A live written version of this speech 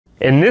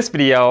In this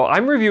video,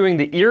 I'm reviewing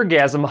the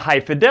Eargasm High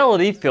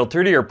Fidelity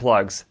filtered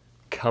earplugs.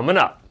 Coming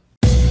up.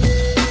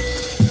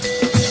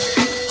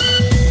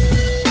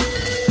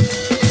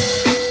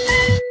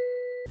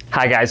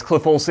 Hi guys,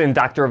 Cliff Olson,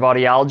 Doctor of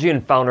Audiology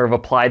and founder of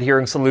Applied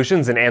Hearing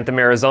Solutions in Anthem,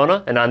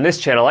 Arizona. And on this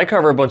channel, I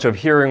cover a bunch of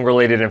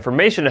hearing-related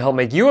information to help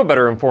make you a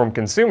better informed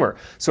consumer.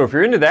 So if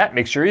you're into that,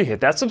 make sure you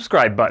hit that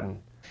subscribe button.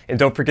 And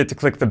don't forget to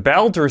click the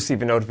bell to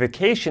receive a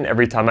notification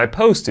every time I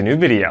post a new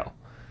video.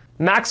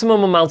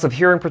 Maximum amounts of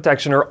hearing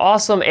protection are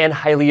awesome and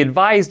highly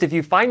advised if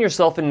you find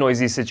yourself in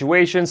noisy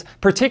situations,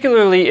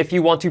 particularly if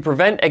you want to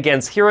prevent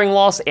against hearing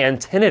loss and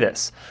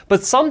tinnitus.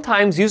 But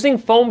sometimes using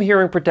foam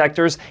hearing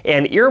protectors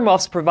and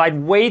earmuffs provide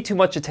way too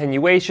much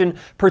attenuation,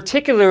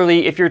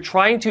 particularly if you're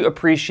trying to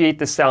appreciate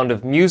the sound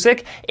of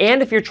music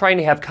and if you're trying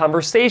to have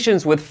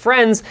conversations with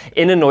friends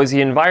in a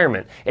noisy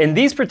environment. In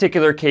these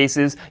particular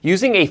cases,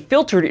 using a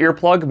filtered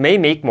earplug may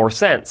make more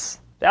sense.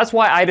 That's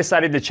why I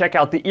decided to check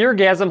out the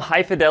Eargasm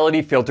High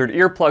Fidelity filtered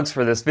earplugs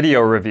for this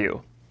video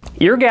review.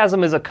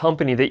 Eargasm is a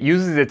company that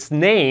uses its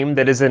name,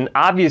 that is an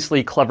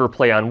obviously clever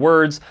play on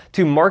words,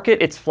 to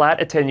market its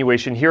flat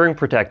attenuation hearing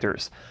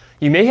protectors.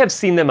 You may have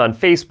seen them on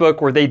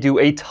Facebook where they do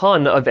a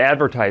ton of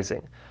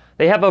advertising.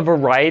 They have a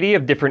variety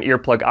of different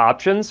earplug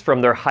options, from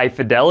their high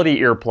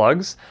fidelity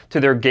earplugs, to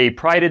their Gay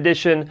Pride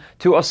edition,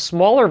 to a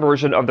smaller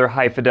version of their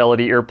high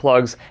fidelity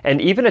earplugs, and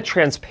even a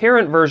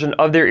transparent version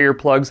of their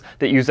earplugs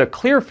that use a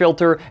clear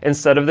filter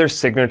instead of their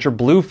signature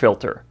blue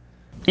filter.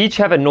 Each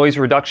have a noise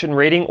reduction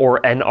rating, or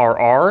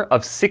NRR,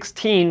 of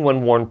 16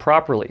 when worn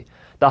properly.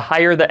 The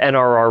higher the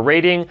NRR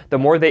rating, the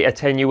more they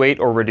attenuate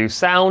or reduce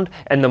sound,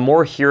 and the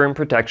more hearing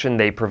protection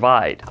they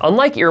provide.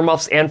 Unlike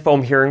earmuffs and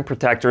foam hearing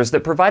protectors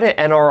that provide an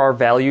NRR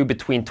value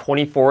between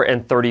 24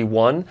 and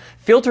 31,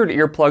 filtered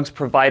earplugs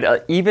provide an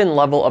even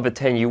level of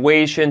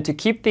attenuation to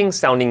keep things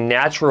sounding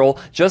natural,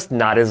 just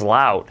not as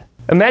loud.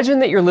 Imagine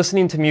that you're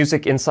listening to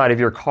music inside of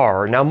your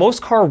car. Now,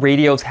 most car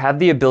radios have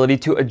the ability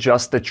to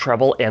adjust the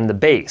treble and the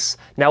bass.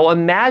 Now,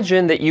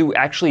 imagine that you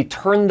actually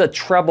turn the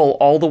treble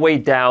all the way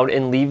down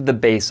and leave the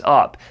bass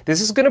up.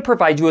 This is going to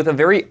provide you with a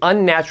very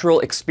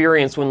unnatural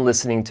experience when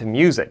listening to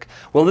music.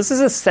 Well, this is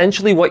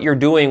essentially what you're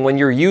doing when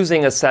you're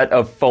using a set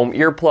of foam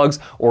earplugs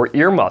or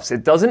earmuffs.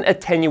 It doesn't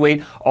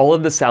attenuate all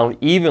of the sound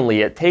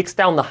evenly. It takes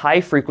down the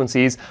high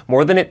frequencies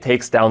more than it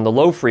takes down the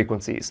low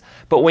frequencies.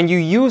 But when you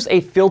use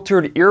a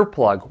filtered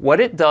earplug,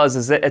 what it does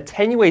is it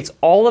attenuates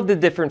all of the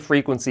different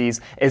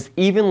frequencies as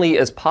evenly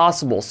as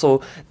possible.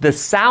 So the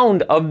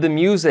sound of the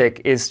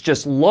music is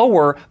just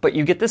lower, but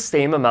you get the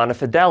same amount of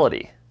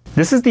fidelity.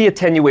 This is the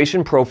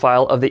attenuation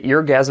profile of the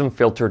Eargasm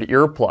filtered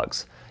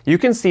earplugs. You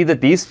can see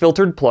that these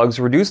filtered plugs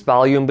reduce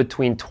volume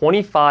between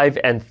 25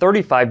 and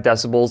 35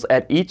 decibels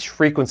at each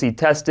frequency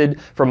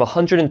tested, from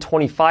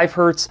 125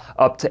 Hz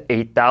up to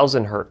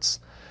 8,000 Hz.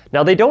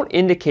 Now, they don't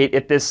indicate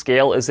if this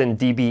scale is in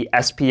dB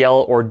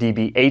SPL or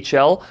dB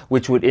HL,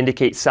 which would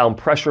indicate sound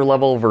pressure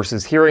level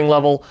versus hearing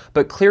level,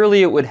 but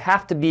clearly it would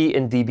have to be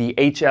in dB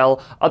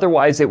HL,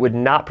 otherwise it would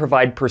not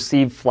provide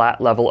perceived flat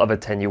level of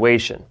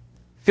attenuation.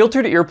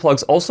 Filtered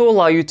earplugs also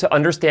allow you to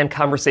understand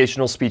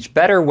conversational speech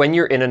better when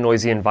you're in a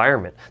noisy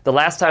environment. The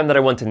last time that I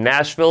went to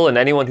Nashville, and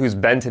anyone who's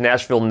been to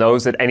Nashville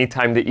knows that any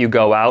time that you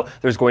go out,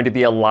 there's going to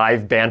be a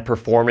live band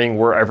performing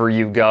wherever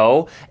you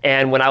go.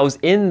 And when I was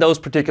in those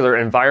particular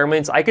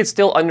environments, I could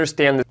still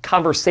understand the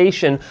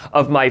conversation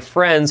of my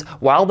friends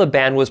while the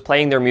band was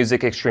playing their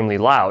music extremely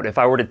loud. If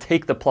I were to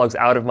take the plugs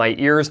out of my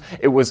ears,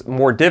 it was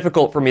more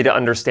difficult for me to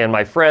understand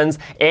my friends,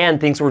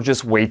 and things were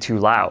just way too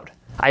loud.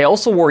 I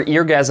also wore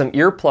Eargasm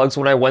earplugs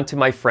when I went to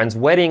my friend's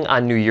wedding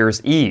on New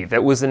Year's Eve.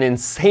 It was an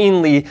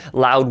insanely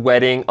loud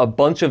wedding, a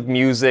bunch of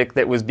music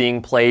that was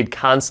being played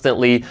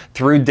constantly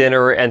through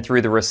dinner and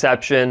through the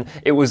reception.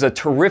 It was a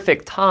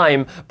terrific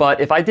time, but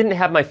if I didn't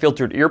have my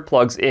filtered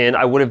earplugs in,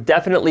 I would have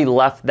definitely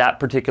left that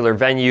particular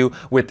venue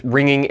with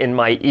ringing in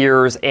my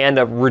ears and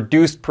a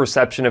reduced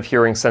perception of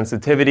hearing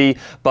sensitivity.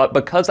 But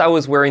because I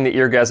was wearing the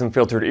Eargasm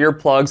filtered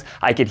earplugs,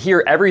 I could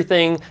hear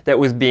everything that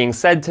was being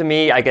said to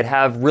me. I could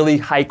have really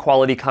high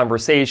quality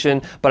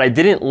conversation, but I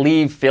didn't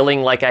leave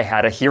feeling like I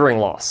had a hearing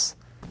loss.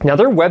 Now,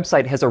 their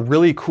website has a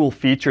really cool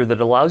feature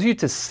that allows you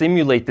to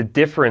simulate the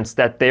difference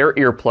that their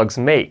earplugs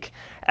make.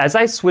 As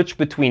I switch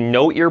between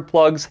no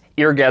earplugs,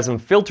 Eargasm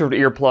filtered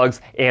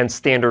earplugs, and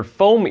standard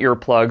foam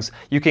earplugs,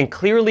 you can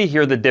clearly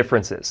hear the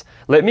differences.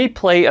 Let me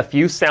play a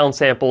few sound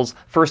samples,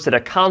 first at a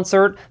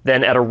concert,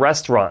 then at a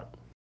restaurant.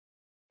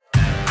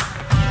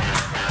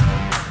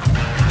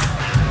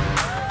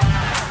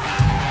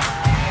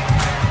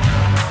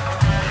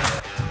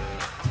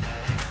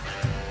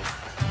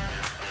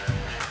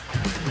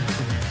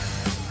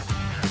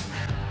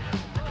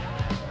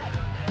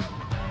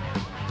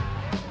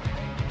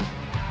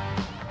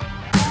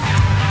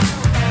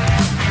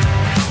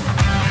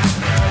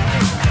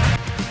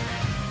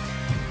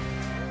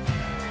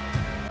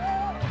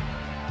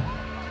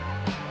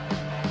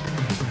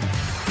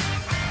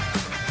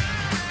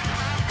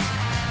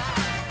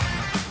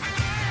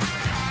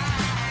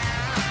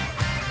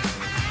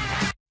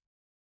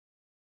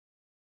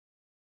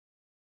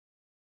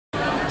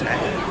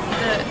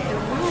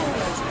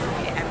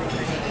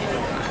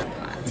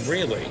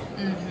 Really?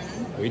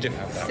 Mm-hmm. We didn't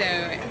have that.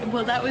 So,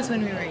 well, that was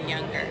when we were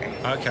younger.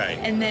 Okay.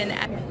 And then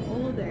as you're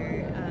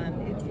older,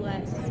 it's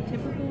less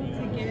typical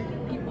to give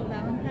people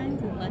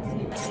Valentine's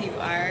unless you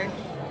are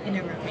in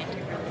a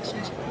romantic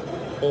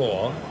relationship.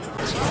 Or,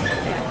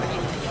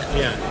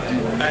 yeah.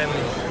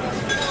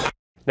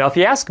 Now, if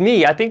you ask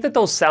me, I think that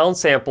those sound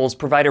samples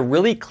provide a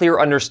really clear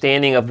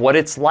understanding of what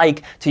it's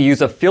like to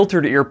use a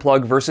filtered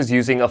earplug versus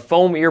using a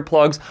foam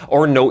earplugs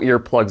or no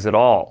earplugs at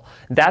all.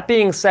 That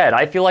being said,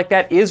 I feel like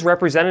that is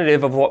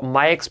representative of what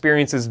my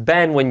experience has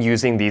been when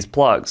using these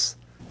plugs.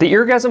 The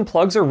Eargasm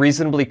plugs are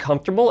reasonably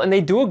comfortable and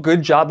they do a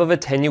good job of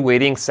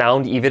attenuating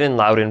sound even in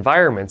loud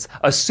environments,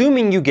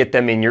 assuming you get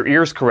them in your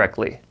ears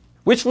correctly.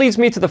 Which leads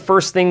me to the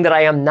first thing that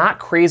I am not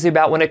crazy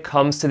about when it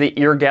comes to the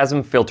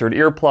Eargasm filtered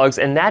earplugs,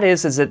 and that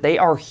is that they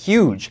are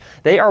huge.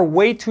 They are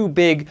way too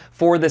big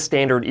for the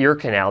standard ear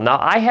canal. Now,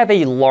 I have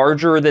a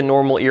larger than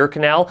normal ear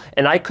canal,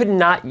 and I could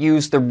not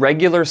use the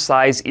regular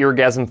size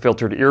Eargasm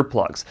filtered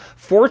earplugs.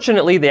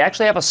 Fortunately, they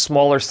actually have a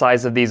smaller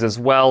size of these as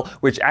well,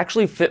 which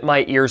actually fit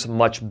my ears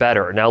much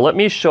better. Now, let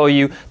me show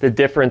you the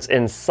difference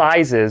in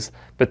sizes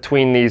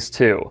between these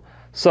two.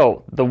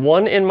 So the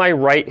one in my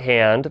right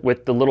hand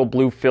with the little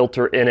blue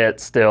filter in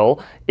it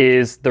still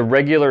is the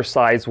regular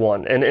size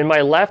one. And in my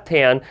left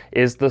hand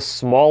is the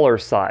smaller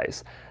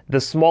size.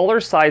 The smaller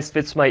size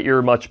fits my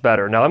ear much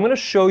better. Now I'm going to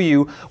show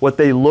you what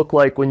they look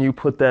like when you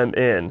put them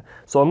in.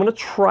 So I'm going to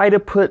try to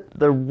put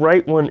the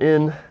right one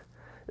in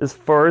as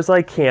far as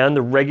I can,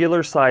 the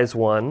regular size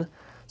one.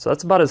 So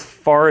that's about as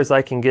far as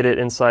I can get it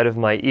inside of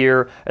my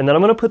ear. And then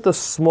I'm going to put the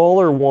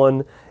smaller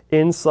one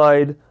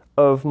inside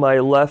of my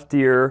left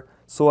ear,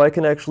 so I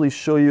can actually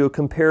show you a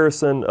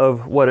comparison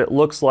of what it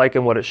looks like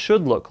and what it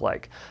should look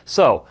like.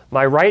 So,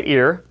 my right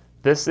ear,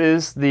 this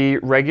is the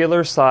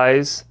regular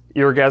size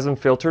Eargasm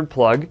filtered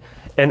plug,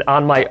 and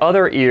on my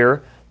other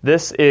ear,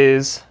 this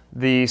is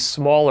the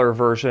smaller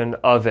version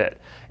of it.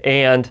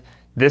 And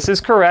this is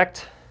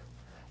correct,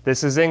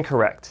 this is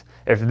incorrect.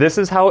 If this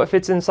is how it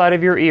fits inside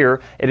of your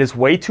ear, it is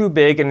way too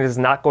big and it is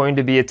not going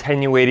to be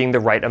attenuating the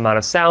right amount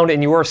of sound,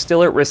 and you are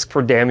still at risk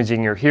for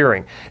damaging your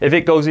hearing. If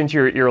it goes into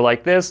your ear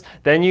like this,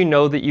 then you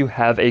know that you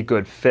have a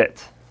good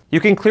fit. You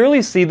can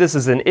clearly see this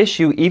is an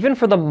issue even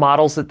for the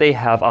models that they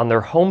have on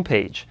their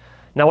homepage.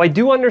 Now, I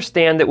do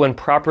understand that when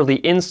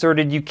properly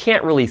inserted, you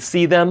can't really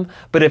see them,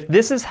 but if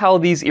this is how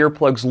these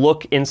earplugs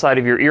look inside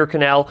of your ear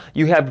canal,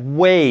 you have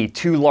way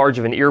too large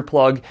of an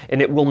earplug,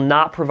 and it will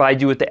not provide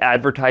you with the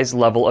advertised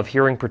level of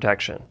hearing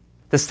protection.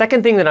 The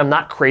second thing that I'm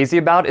not crazy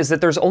about is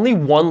that there's only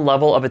one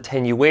level of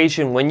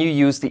attenuation when you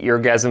use the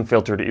Eargasm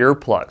filtered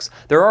earplugs.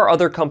 There are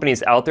other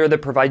companies out there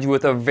that provide you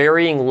with a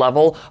varying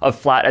level of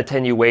flat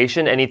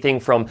attenuation, anything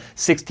from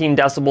 16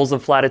 decibels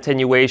of flat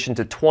attenuation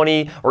to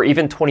 20 or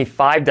even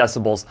 25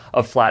 decibels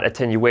of flat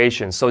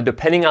attenuation. So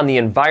depending on the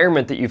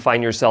environment that you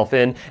find yourself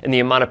in and the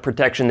amount of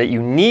protection that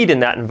you need in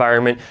that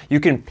environment, you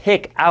can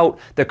pick out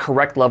the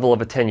correct level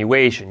of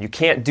attenuation. You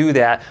can't do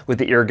that with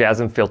the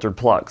Eargasm filtered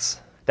plugs.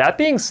 That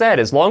being said,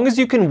 as long as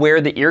you can wear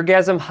the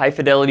Eargasm high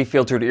fidelity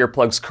filtered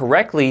earplugs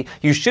correctly,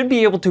 you should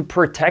be able to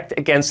protect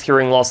against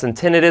hearing loss and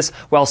tinnitus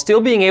while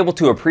still being able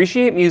to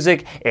appreciate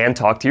music and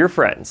talk to your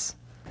friends.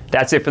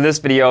 That's it for this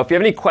video. If you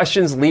have any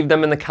questions, leave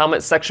them in the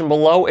comment section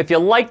below. If you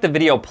liked the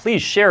video,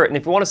 please share it. And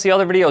if you want to see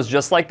other videos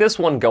just like this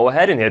one, go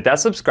ahead and hit that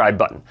subscribe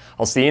button.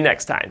 I'll see you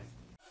next time.